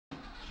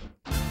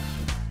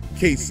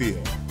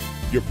Kseal,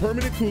 your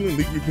permanent coolant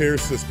leak repair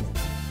system.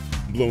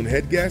 Blown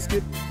head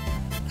gasket,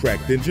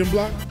 cracked engine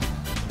block,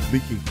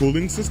 leaking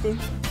cooling system?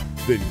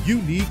 Then you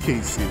need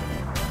Kseal.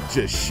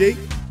 Just shake,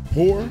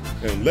 pour,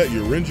 and let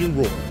your engine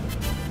roar.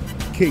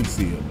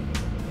 Kseal.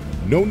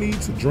 No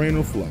need to drain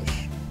or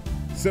flush.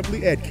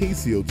 Simply add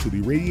Kseal to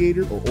the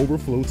radiator or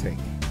overflow tank.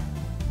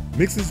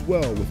 Mixes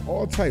well with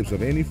all types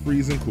of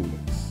antifreeze and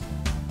coolants.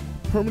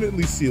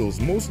 Permanently seals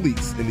most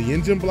leaks in the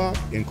engine block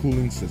and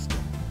cooling system.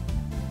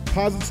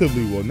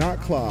 Positively will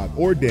not clog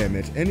or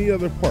damage any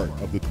other part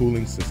of the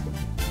cooling system.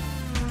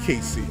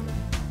 Kseal.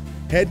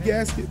 Head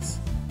gaskets?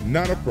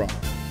 Not a problem.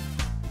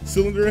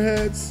 Cylinder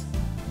heads,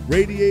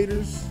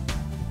 radiators,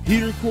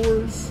 heater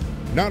cores?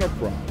 Not a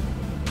problem.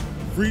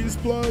 Freeze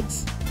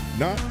plugs?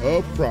 Not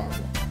a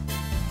problem.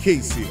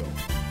 Kseal.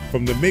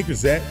 From the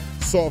makers at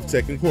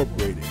Softech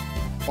Incorporated.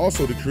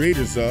 Also the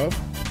creators of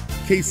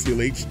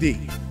Kseal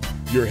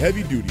HD, your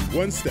heavy-duty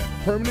one-step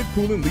permanent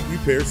coolant leak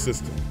repair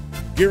system,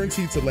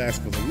 guaranteed to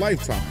last for the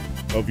lifetime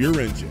of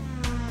your engine.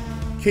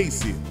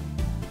 Kseal.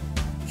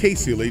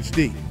 Kseal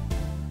HD.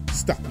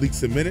 Stop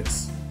leaks in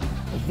minutes.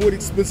 Avoid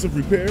expensive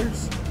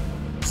repairs.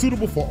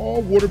 Suitable for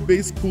all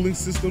water-based cooling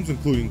systems,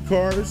 including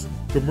cars,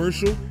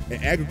 commercial,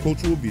 and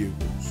agricultural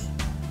vehicles.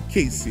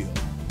 Kseal.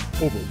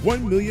 Over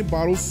 1 million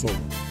bottles sold.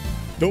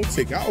 Don't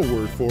take our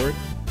word for it.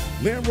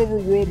 Land Rover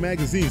World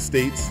magazine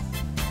states,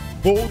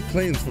 bold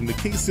claims from the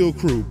Kseal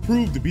crew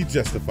prove to be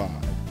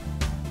justified.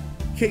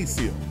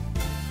 Kseal.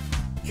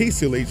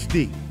 Kseal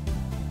HD.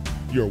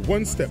 Your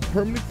one-step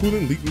permanent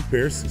coolant leak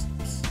repair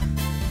systems.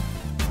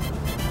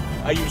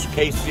 I use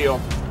Kseal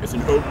as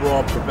an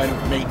overall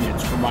preventive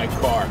maintenance for my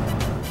car.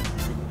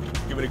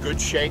 Give it a good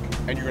shake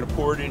and you're going to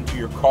pour it into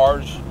your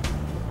car's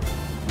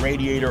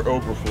radiator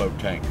overflow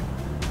tank.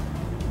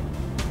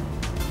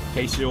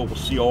 Kseal will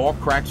seal all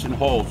cracks and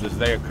holes as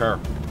they occur.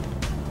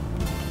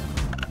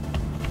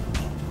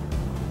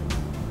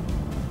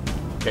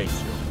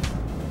 Kseal.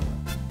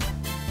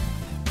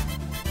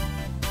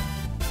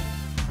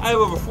 I have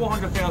over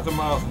 400,000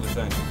 miles in this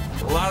engine.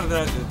 A lot of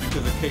that is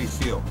because of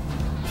Kseal.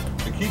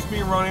 It keeps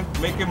me running,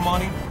 making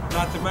money,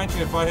 not to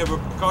mention if I have a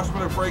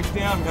customer that breaks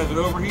down and has an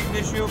overheating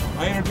issue,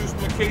 I introduce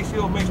them to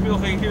Kseal, it makes me look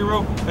like a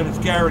hero, and it's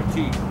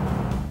guaranteed.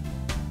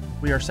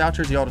 We are South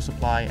Jersey Auto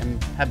Supply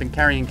and have been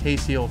carrying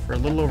Kseal for a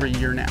little over a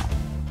year now.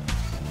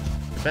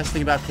 The best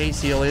thing about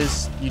Kseal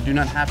is you do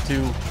not have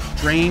to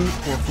drain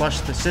or flush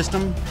the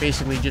system,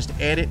 basically just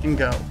add it and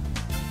go.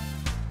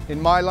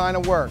 In my line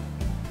of work,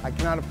 I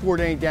cannot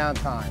afford any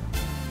downtime.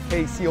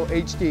 Kseal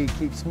HD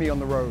keeps me on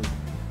the road.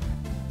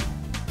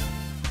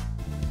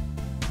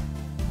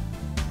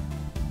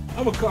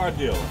 I'm a car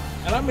dealer,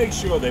 and I make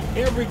sure that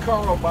every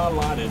car on my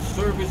lot is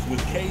serviced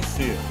with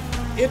Kseal.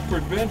 It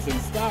prevents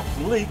and stops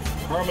leaks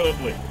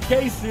permanently.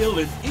 Kseal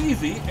is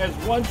easy as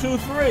 1, 2,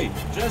 3.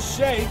 Just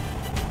shake,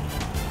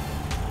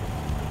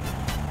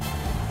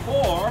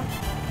 pour,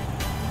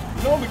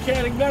 no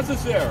mechanic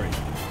necessary.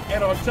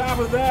 And on top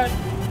of that,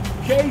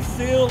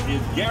 Kseal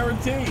is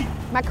guaranteed.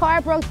 My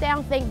car broke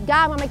down, thank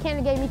God my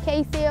mechanic gave me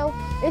Kseal.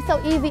 It's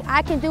so easy,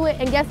 I can do it,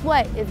 and guess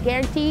what? It's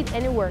guaranteed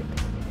and it works.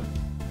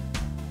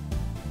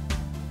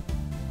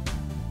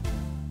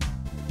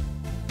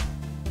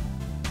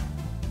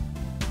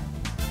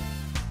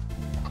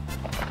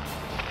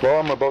 Well,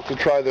 I'm about to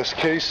try this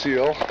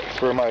Kseal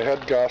for my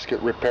head gasket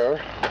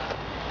repair.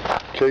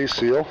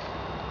 Kseal.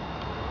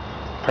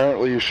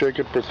 Apparently you shake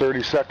it for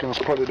 30 seconds,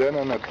 put it in,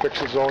 and it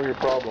fixes all your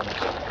problems.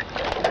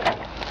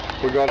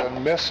 We got a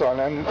miss on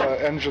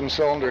engine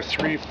cylinder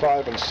 3,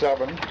 5, and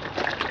 7.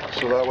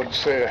 So that would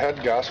say a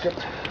head gasket.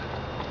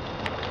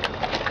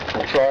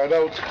 We'll try it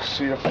out,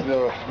 see if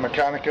the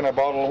mechanic in a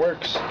bottle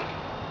works.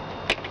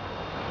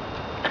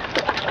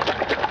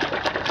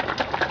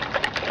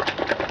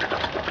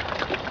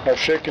 I've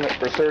shaken it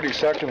for 30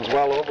 seconds,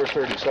 well over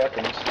 30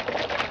 seconds.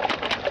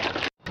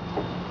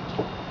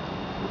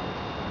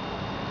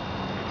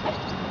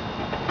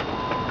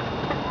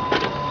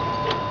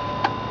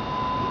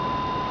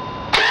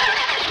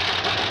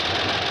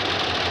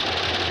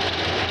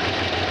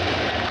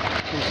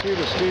 You can see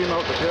the steam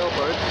out the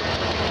tailpipe.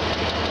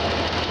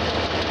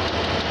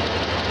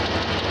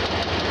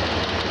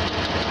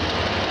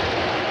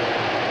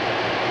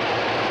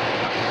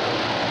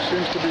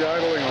 Seems to be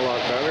idling a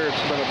lot better.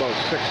 It's been about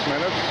 6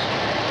 minutes.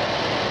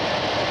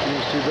 You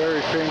can see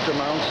very faint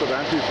amounts of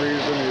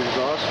antifreeze in the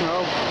exhaust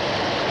now.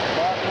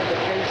 Back with the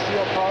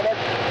Kseal product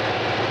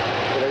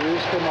that I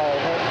used for my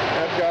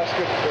head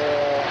gasket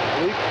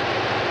leak.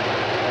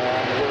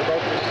 And we're about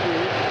to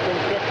see, it's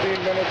been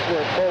 15 minutes, we're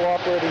at full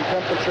operating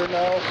temperature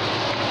now.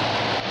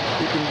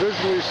 You can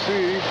visually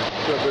see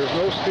that there's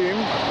no steam.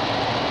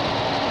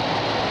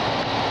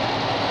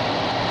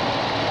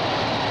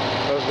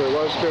 As there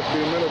was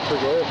 15 minutes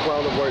ago, a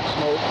cloud of white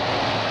smoke.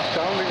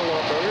 Sounding a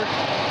lot better.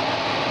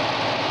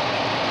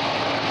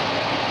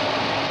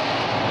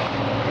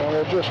 And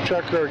we'll just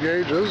check our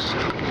gauges.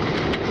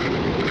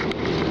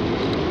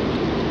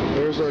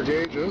 There's our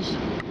gauges.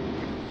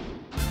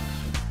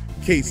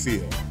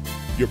 Kseal,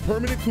 your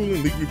permanent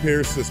coolant leak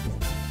repair system.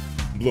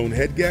 Blown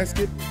head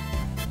gasket,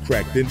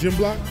 Cracked engine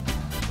block?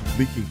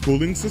 Leaking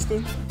cooling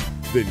system?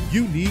 Then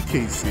you need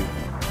Kseal.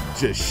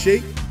 Just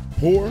shake,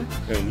 pour,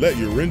 and let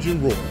your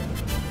engine roar.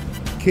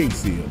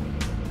 Kseal.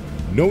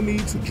 No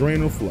need to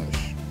drain or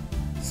flush.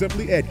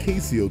 Simply add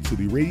Kseal to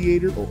the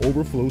radiator or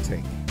overflow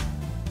tank.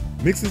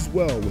 Mixes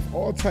well with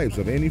all types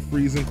of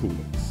antifreeze and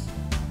coolants.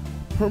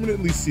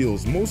 Permanently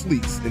seals most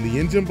leaks in the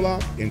engine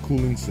block and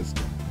cooling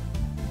system.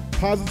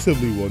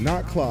 Positively will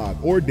not clog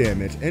or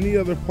damage any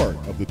other part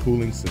of the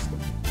cooling system.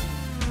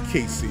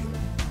 Kseal.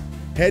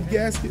 Head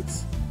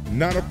gaskets?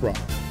 Not a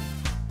problem.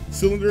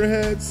 Cylinder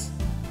heads,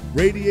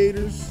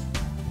 radiators,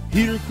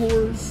 heater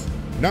cores?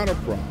 Not a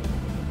problem.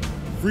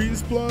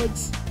 Freeze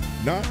plugs?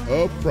 Not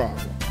a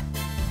problem.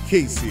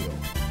 Kseal,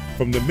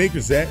 from the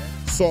makers at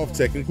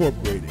Softtech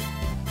Incorporated.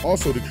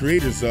 Also the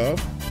creators of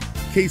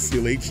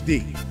Kseal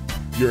HD,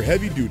 your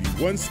heavy-duty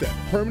one-step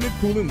permanent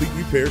coolant leak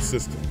repair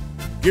system,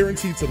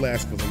 guaranteed to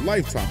last for the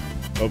lifetime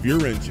of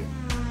your engine.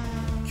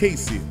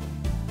 Kseal.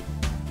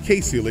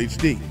 Kseal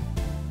HD.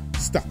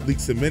 Stop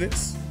leaks in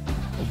minutes.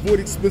 Avoid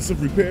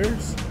expensive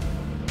repairs.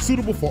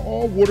 Suitable for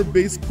all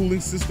water-based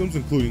cooling systems,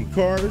 including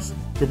cars,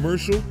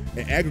 commercial,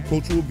 and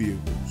agricultural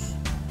vehicles.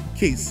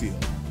 Kseal.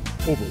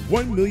 Over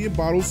 1 million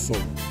bottles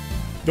sold.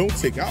 Don't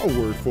take our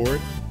word for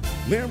it.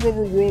 Land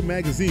Rover World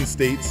magazine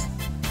states,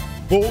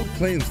 bold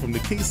claims from the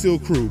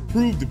Kseal crew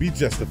prove to be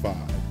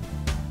justified.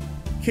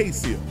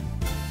 Kseal.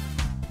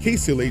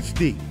 Kseal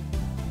HD.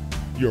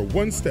 Your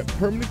one-step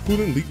permanent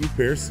coolant leak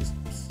repair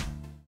systems.